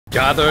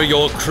Gather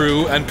your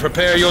crew and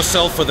prepare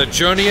yourself for the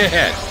journey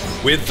ahead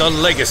with the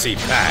Legacy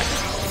Pack.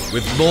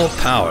 With more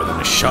power than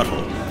a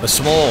shuttle, the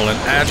small and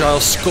agile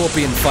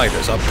Scorpion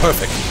fighters are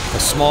perfect for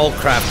small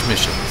craft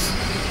missions.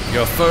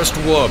 Your first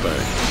warbird,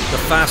 the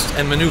fast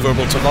and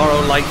maneuverable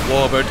Tomorrow Light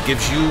warbird,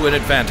 gives you an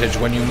advantage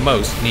when you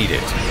most need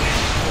it.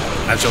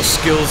 As your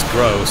skills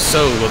grow,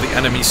 so will the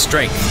enemy's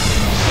strength.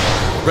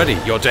 Ready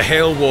your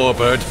Dehail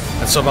warbird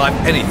and survive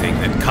anything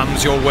that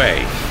comes your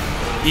way,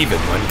 even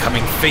when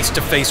coming face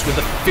to face with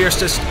the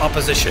fiercest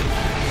opposition.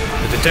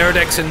 The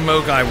Deradex and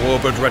Mogai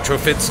warbird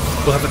retrofits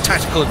will have the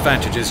tactical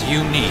advantages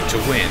you need to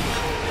win.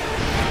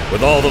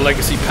 With all the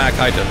Legacy Pack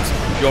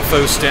items, your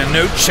foes stand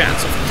no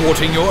chance of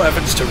thwarting your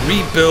efforts to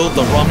rebuild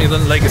the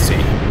Romulan legacy.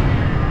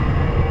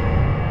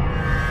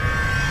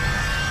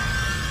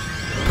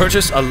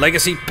 Purchase a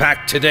Legacy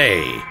Pack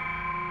today.